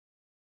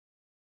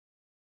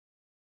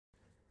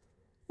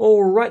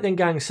Alright then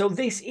gang, so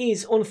this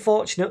is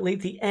unfortunately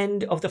the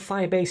end of the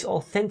Firebase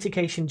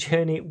authentication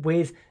journey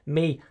with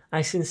me.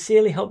 I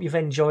sincerely hope you've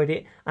enjoyed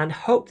it and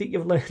hope that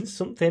you've learned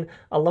something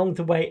along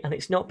the way and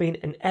it's not been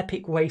an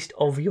epic waste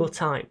of your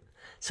time.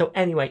 So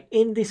anyway,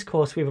 in this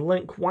course we've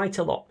learned quite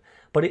a lot,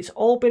 but it's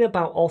all been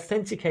about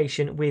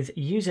authentication with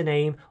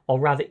username, or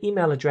rather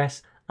email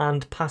address,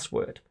 and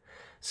password.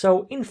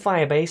 So in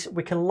Firebase,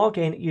 we can log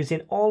in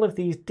using all of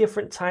these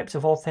different types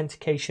of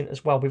authentication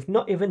as well. We've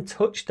not even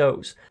touched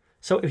those.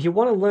 So if you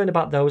want to learn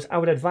about those, I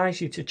would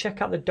advise you to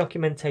check out the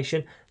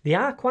documentation. They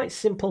are quite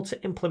simple to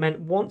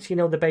implement once you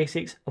know the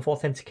basics of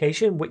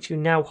authentication, which you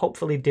now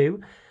hopefully do.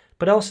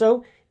 But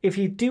also, if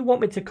you do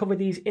want me to cover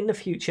these in the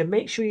future,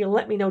 make sure you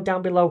let me know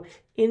down below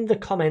in the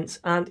comments.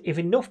 And if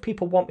enough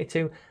people want me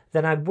to,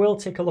 then I will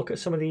take a look at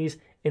some of these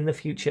in the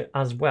future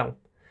as well.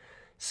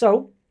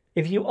 So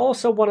if you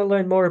also want to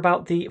learn more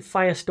about the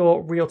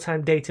Firestore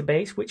real-time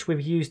database, which we've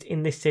used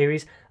in this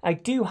series, I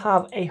do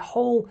have a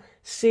whole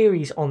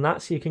series on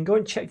that, so you can go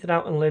and check that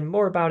out and learn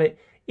more about it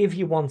if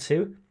you want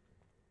to.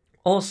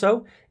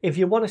 Also, if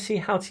you want to see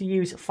how to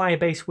use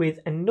Firebase with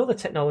another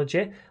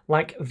technology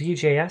like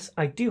Vue.js,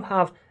 I do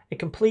have a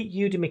complete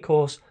Udemy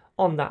course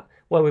on that,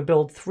 where we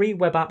build 3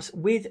 web apps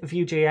with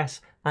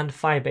Vue.js and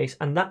Firebase,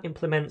 and that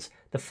implements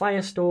the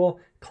Firestore,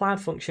 Cloud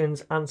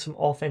Functions, and some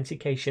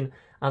authentication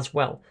as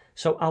well.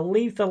 So I'll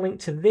leave the link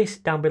to this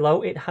down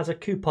below. It has a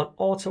coupon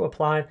auto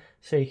applied,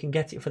 so you can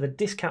get it for the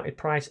discounted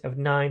price of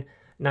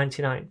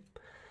 $9.99.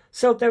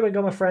 So there we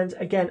go, my friends.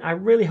 Again, I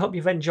really hope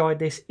you've enjoyed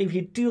this. If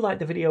you do like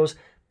the videos,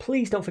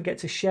 please don't forget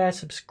to share,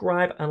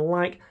 subscribe, and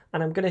like,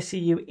 and I'm going to see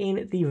you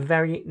in the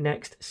very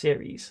next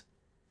series.